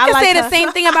advocate. I could like say the her.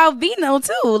 same thing about Vino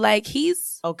too. Like,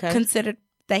 he's Okay. considered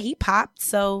that he popped.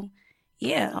 So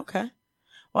yeah, Okay.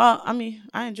 Well, I mean,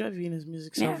 I enjoy Vina's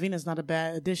music, so Yeah. Vina's not a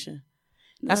bad addition.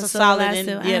 That's a So solid that's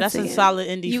indie. the- Yeah, I that's a see it. solid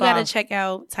indie. You 5. gotta check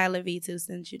out Tyler V too,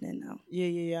 since you didn't know.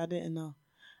 Yeah. I didn't know.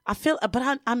 I feel,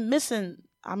 but I'm missing.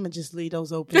 I'm gonna just leave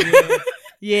those open. Yeah,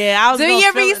 yeah, I was Do gonna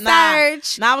your fill it.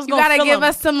 research. Nah, I was You gonna gotta fill give 'em.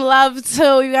 us some love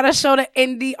too. You gotta show the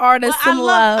indie artists Well, some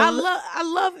love. I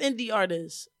love indie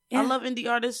artists. Yeah. I love indie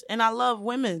artists, and I love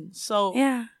women. So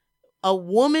Yeah. a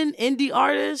woman indie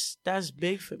artist, that's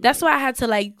big for me. That's why I had to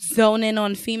like zone in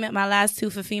on female, my last two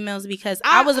for females, because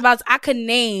I could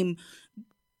name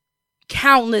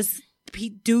countless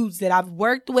dudes that I've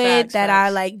worked with, that I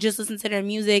facts. like just listen to their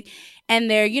music, and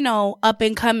they're, up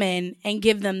and coming, and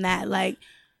give them that like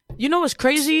You know what's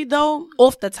crazy though?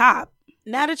 off the top.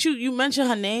 Now that you mention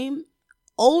her name,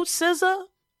 Old SZA,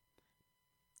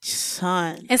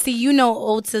 son. And see,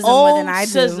 old SZA more than I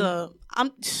do.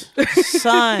 SZA,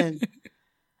 son.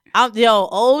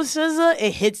 Old SZA,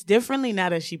 it hits differently now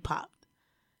that she popped.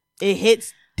 It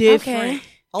hits different. Okay.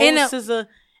 Old In a- SZA,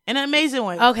 in an amazing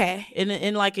way. Okay.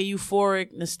 In like a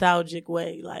euphoric, nostalgic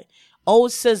way. Like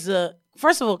old SZA,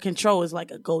 first of all, Control is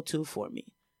like a go-to for me.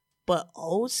 But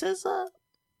old SZA,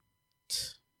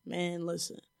 man,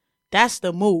 listen, that's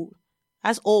the move.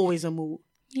 That's always a move.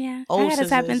 Yeah. Old I gotta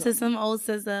tap SZA is into some old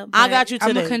SZA. I but got you I'm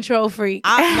today. a control freak.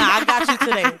 I got you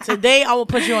today. Today, I will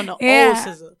put you on the Yeah.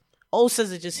 old SZA. Old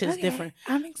SZA just hits Okay. different.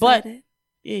 I'm But excited.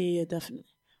 yeah, definitely.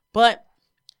 But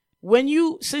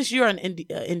since you're an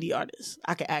indie artist,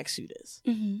 I can ask you this.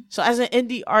 Mhm. So as an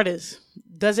indie artist,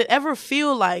 does it ever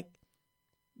feel like,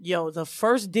 the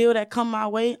first deal that come my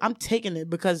way, I'm taking it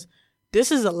because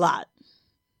this is a lot.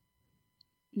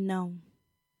 No.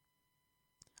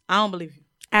 I don't believe you.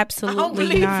 Absolutely I don't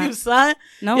believe not. you, son.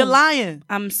 No. You're lying.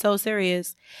 I'm so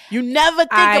serious. You never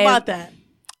think about that.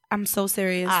 I'm so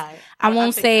serious. All right. I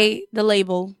won't think say the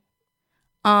label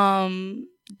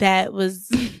that was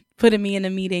putting me in a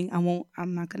meeting.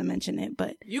 I'm not gonna mention it,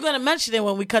 but you're gonna mention it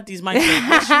when we cut these mics.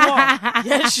 Yes, you are.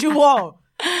 Yes, you are.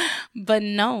 but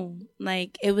no,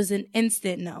 like it was an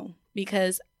instant no,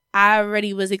 because I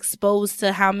already was exposed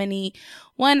to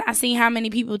I seen how many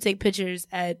people take pictures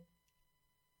at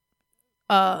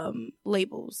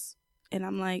labels, and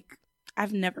I'm like,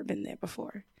 I've never been there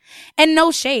before. And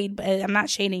no shade, but I'm not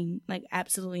shading, like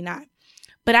absolutely not.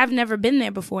 But I've never been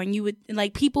there before, and you would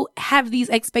like people have these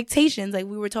expectations, like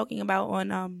we were talking about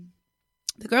on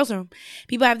the girls' room.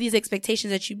 People have these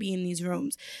expectations that you be in these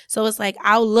rooms. So it's like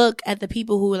I'll look at the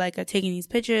people who like are taking these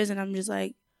pictures, and I'm just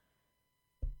like,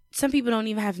 some people don't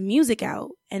even have music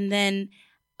out. And then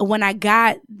when I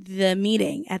got the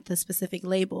meeting at the specific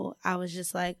label, I was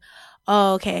just like,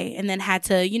 oh, okay. And then had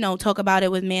to, talk about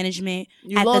it with management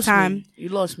You at lost the time. me. You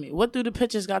lost me. What do the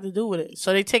pictures got to do with it?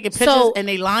 So they taking pictures So, and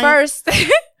they lying? First,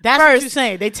 That's what you're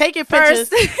saying. They taking pictures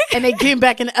First. and they getting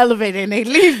back in the elevator and they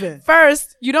leaving.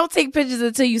 first, you don't take pictures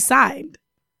until you signed.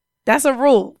 That's a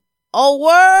rule. Oh,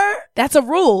 word? That's a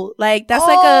rule. Like that's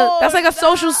Oh, like a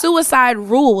social suicide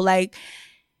rule. Like,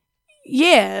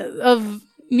 yeah, of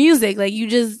music. Like you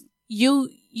just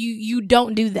you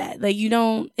don't do that. Like you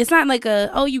don't. It's not like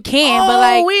you can, but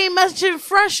like we ain't mentioned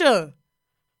Fresher.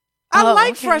 I Oh,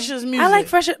 like okay. Fresher's music. I like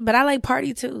Fresher, but I like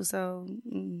Party too. So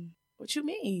What you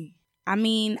mean? I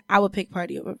mean, I would pick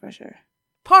Party over Fresher.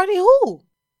 Party who?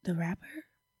 The rapper?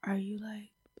 Are you like?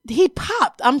 He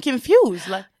popped. I'm confused.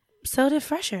 Like, So did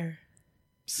Fresher.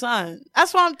 son,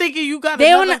 that's why I'm thinking you got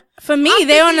They another. for me. I'm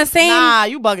They're on thinking- the same. Nah,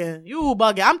 you bugging. You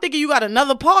bugging. I'm thinking you got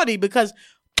another Party because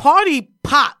Party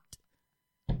popped.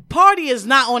 Party is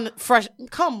not on Fresh.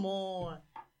 Come on.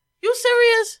 You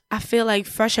serious? I feel like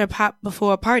Fresher popped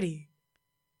before Party.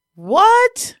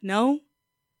 What? No,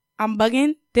 I'm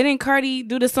bugging. Didn't Cardi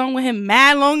do the song with him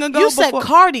mad long ago? You said before-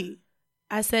 Cardi.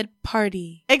 I said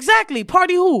Party. Exactly.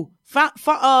 Party who? What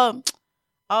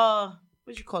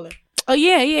you call it? Oh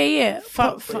yeah.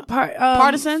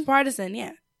 Partisan? Partisan,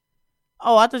 yeah.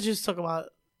 Oh, I thought you was talking about.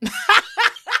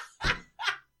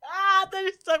 I thought you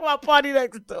was talking about Party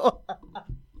Next Door.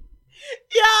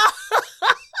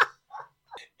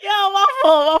 Yo,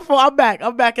 my fault.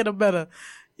 I'm back in the better.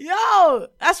 Yo,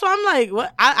 that's why I'm like,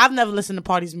 what? I've never listened to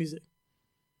Party's music.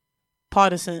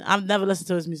 Partisan. I've never listened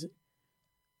to his music.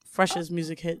 Freshest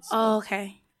music hits. Oh,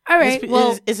 okay. All right. Is-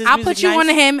 Well, is his I'll music put you nice? on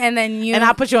to him, and then you. And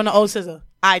I'll put you on the old scissor.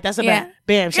 All right, that's a Yeah.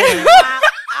 bam. Bam.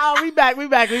 We back.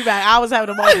 I was having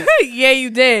a moment. Yeah, you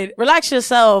did. Relax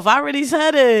yourself. I already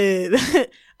said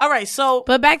it. All right, so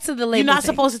But back to the label. you're not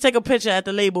thing. supposed to take a picture at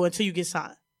the label until you get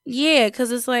signed. Yeah,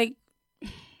 because it's like. I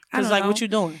Because don't like, know. what you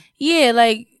doing? Yeah,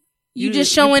 like you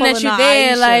just showing that pulling you're a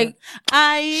there. Aisha. Like,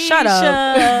 Aisha. shut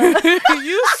up.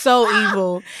 You so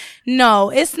evil.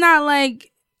 No, it's not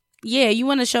like. Yeah, you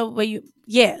want to show where you.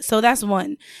 Yeah, so that's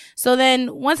one. So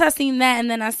then once I seen that, and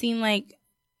then I seen like,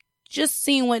 just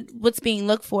seeing what's being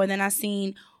looked for. Then I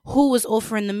seen who was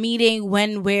offering the meeting,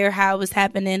 when, where, how it was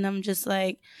happening. I'm just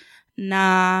like,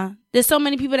 nah. There's so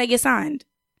many people that get signed,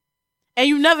 And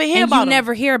you never hear and about you them.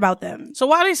 never hear about them. So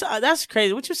why they? That's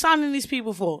crazy. What you signing these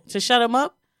people for? To shut them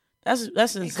up? That's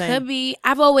insane. Could be.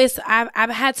 I've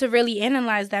had to really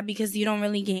analyze that because you don't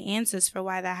really get answers for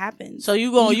why that happens. So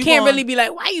you can't can't really be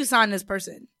like, why you sign this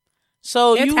person?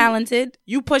 So They're talented.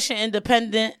 You pushing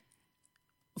independent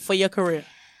for your career.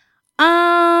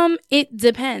 It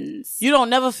depends. You don't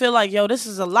never feel like, yo, this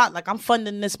is a lot. Like I'm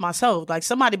funding this myself. Like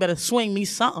somebody better swing me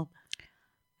something.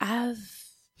 I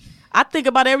think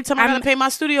about it every time I gotta pay my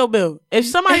studio bill. If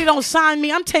somebody don't sign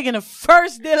me, I'm taking the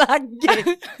first deal I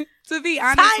get. To be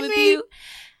honest Sign with me.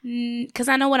 you, because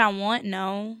I know what I want.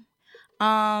 No,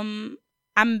 I'm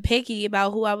picky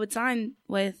about who I would sign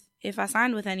with if I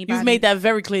signed with anybody. You've made that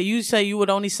very clear. You say you would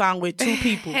only sign with 2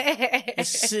 people.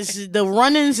 The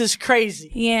run-ins is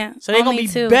crazy. Yeah, So they're gonna only be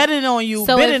 2. bidding on you,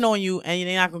 So and they're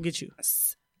not gonna get you.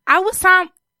 I would sign.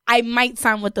 I might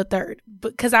sign with the 3rd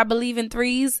because I believe in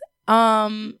 3s.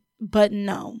 But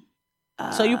no.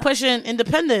 So you pushing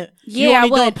independent. Yeah, you I only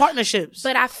doing would. partnerships.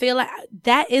 But I feel like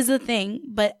that is a thing.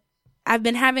 But I've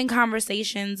been having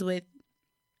conversations with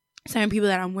certain people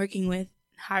that I'm working with,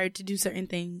 hired to do certain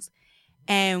things,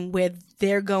 and where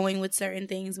they're going with certain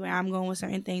things, where I'm going with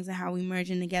certain things, and how we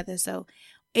merging together. So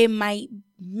it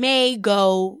may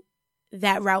go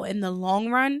that route in the long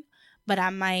run, but I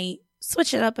might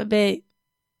switch it up a bit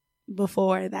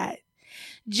before that.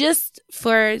 Just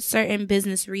for certain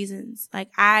business reasons. Like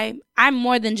I'm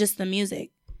more than just the music.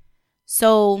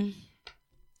 So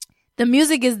the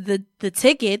music is the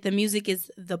ticket. The music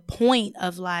is the point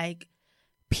of like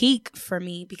peak for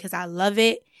me because I love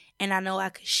it and I know I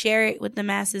could share it with the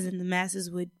masses and the masses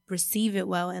would receive it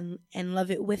well and love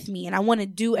it with me. And I want to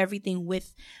do everything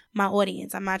with my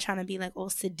audience. I'm not trying to be like all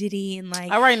sedity and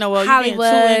like all right, Noel, Hollywood.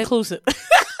 you're being too inclusive.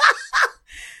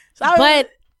 But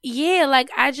yeah, like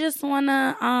I just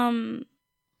wanna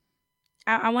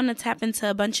I wanna tap into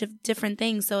a bunch of different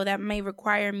things, so that may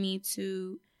require me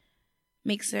to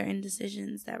make certain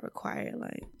decisions that require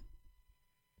like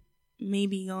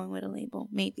maybe going with a label,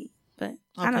 maybe. But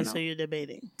I don't know. So you're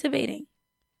debating.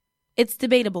 It's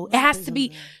debatable. It has to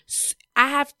be. I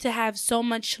have to have so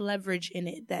much leverage in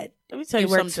it that Let me tell it you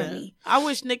works something. for me. I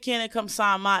wish Nick Cannon come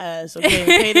sign my ass, okay?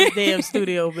 Pay this damn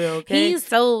studio bill, okay? He's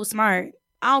so smart.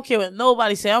 I don't care what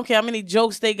nobody say. I don't care how many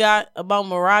jokes they got about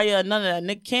Mariah. None of that.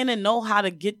 Nick Cannon know how to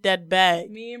get that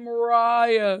bag. Me and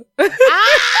Mariah.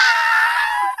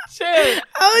 Shit.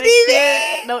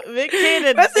 ODB. No, Nick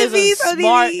Cannon Rest in is peace, a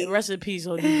smart. ODB. Rest in peace,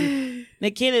 ODB.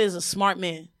 Nick Cannon is a smart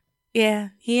man. Yeah,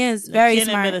 he is very Nick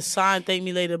Cannon smart. better sign Thank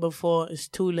Me Later before it's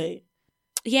too late.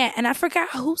 Yeah, and I forgot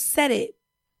who said it.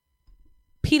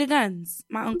 Peter Guns,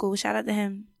 my uncle. Shout out to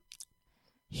him.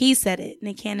 He said it.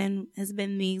 Nick Cannon has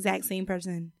been the exact same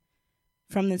person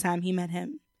from the time he met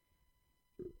him.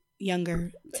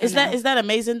 Younger. Is that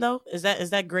amazing though? Is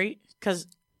that great? Because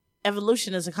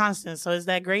evolution is a constant. So is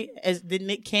that great? Did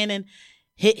Nick Cannon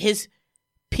hit his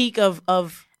peak of?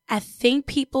 I think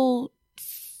people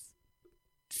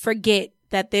forget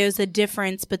that there's a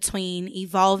difference between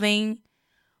evolving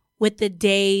with the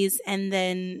days and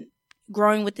then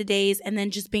growing with the days and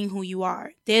then just being who you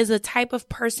are. There's a type of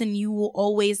person you will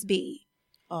always be.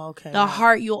 Oh, okay. The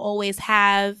heart you'll always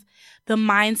have, the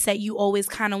mindset you always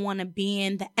kind of want to be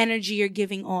in, the energy you're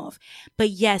giving off. But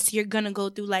yes, you're going to go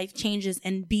through life changes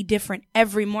and be different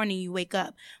every morning you wake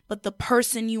up. But the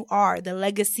person you are, the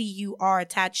legacy you are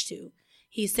attached to,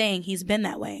 he's saying he's been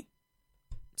that way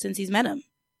since he's met him.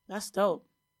 That's dope.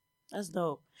 That's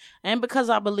dope. And because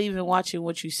I believe in watching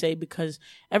what you say, because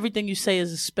everything you say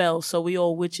is a spell, so we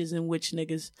all witches and witch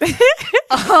niggas.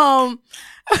 I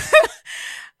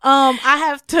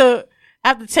have to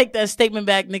take that statement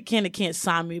back. Nick Cannon can't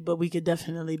sign me, but we could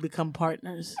definitely become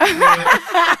partners.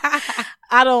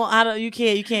 I don't. You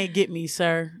can't get me,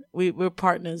 sir. We're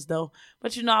partners though.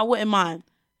 But I wouldn't mind.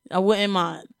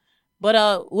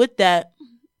 But with that,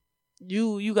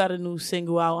 you got a new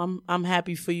single out. I'm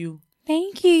happy for you.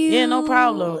 Thank you. Yeah, no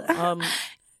problem.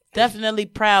 definitely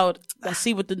proud. I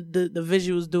see what the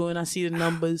visuals doing. I see the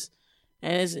numbers,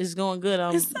 and it's going good.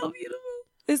 It's so beautiful.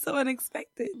 It's so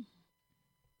unexpected.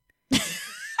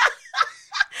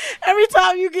 Every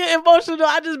time you get emotional,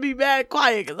 I just be mad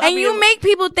quiet. And you make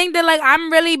people think that, like,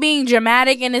 I'm really being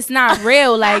dramatic and it's not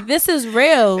real. Like, this is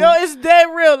real. Yo, it's dead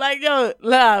real. Like, yo,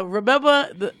 remember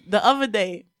the other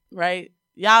day, right?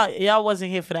 Y'all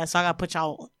wasn't here for that, so I gotta put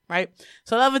y'all on, right?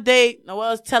 So the other day, Noelle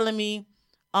was telling me,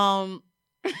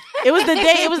 it was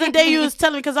the day you was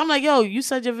telling me, because I'm like, yo, you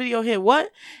said your video hit what?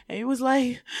 And he was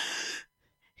like,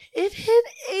 it hit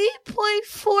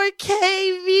 8.4K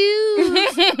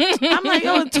views. I'm like,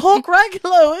 yo, talk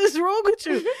regular. What's wrong with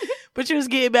you? But you was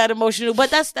getting bad emotional.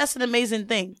 But that's an amazing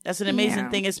thing. That's an amazing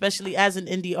thing, especially as an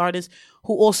indie artist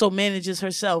who also manages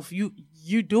herself. You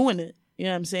doing it. You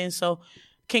know what I'm saying? So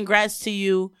congrats to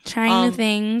you. Trying new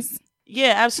things.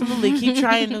 Yeah, absolutely. Keep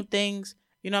trying new things.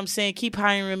 You know what I'm saying? Keep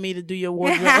hiring me to do your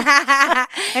wardrobe.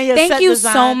 And your Thank set you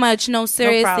design. so much. No,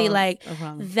 seriously, No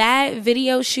that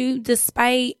video shoot,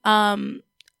 despite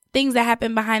things that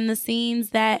happen behind the scenes,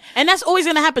 and that's always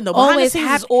gonna happen though. Behind the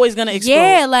scenes is always gonna explode.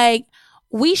 Yeah, like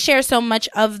we share so much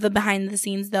of the behind the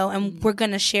scenes though, and we're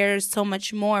gonna share so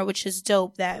much more, which is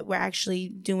dope that we're actually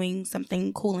doing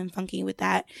something cool and funky with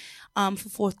that for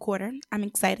fourth quarter. I'm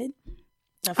excited.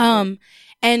 Definitely.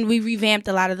 And we revamped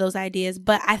a lot of those ideas.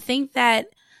 But I think that,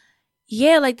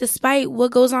 yeah, like despite what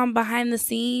goes on behind the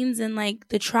scenes and like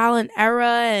the trial and error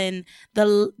and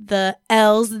the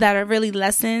L's that are really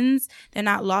lessons, they're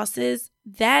not losses,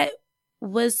 that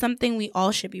was something we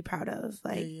all should be proud of.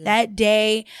 Like that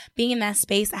day, being in that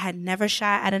space, I had never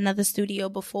shot at another studio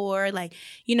before. Like,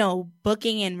 you know,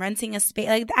 booking and renting a space.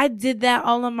 Like I did that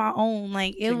all on my own.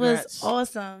 Like it was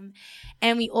awesome.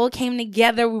 And we all came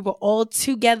together. We were all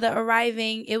together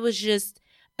arriving. It was just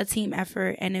a team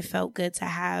effort, and it felt good to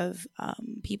have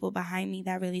people behind me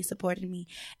that really supported me.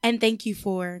 And thank you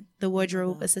for the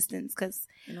wardrobe assistance, because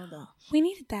we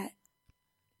needed that.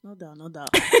 No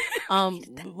doubt.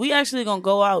 We actually gonna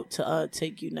go out to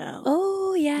Take You Now.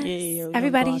 Oh yes. Yeah,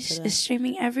 everybody is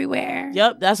streaming everywhere.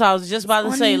 Yep, that's what I was just about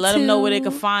to say. Let them know where they can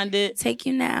find it. Take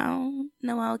You Now.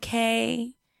 Noelle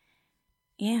K.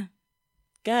 Yeah.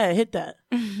 Go ahead, hit that.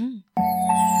 Mm-hmm.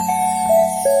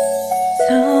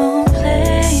 Don't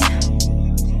play.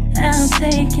 I'll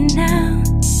take you now.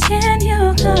 Can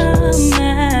you come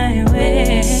my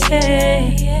way?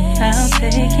 I'll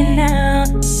take you now.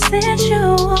 Since you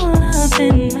all up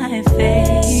in my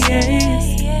face,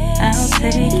 I'll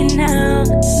take you now.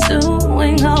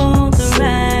 Doing all the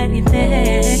right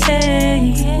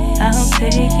things. I'll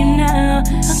take you now.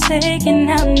 I'll take you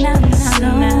now.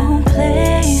 Don't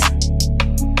play.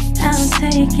 I'll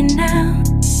take you now.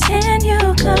 Can you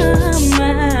come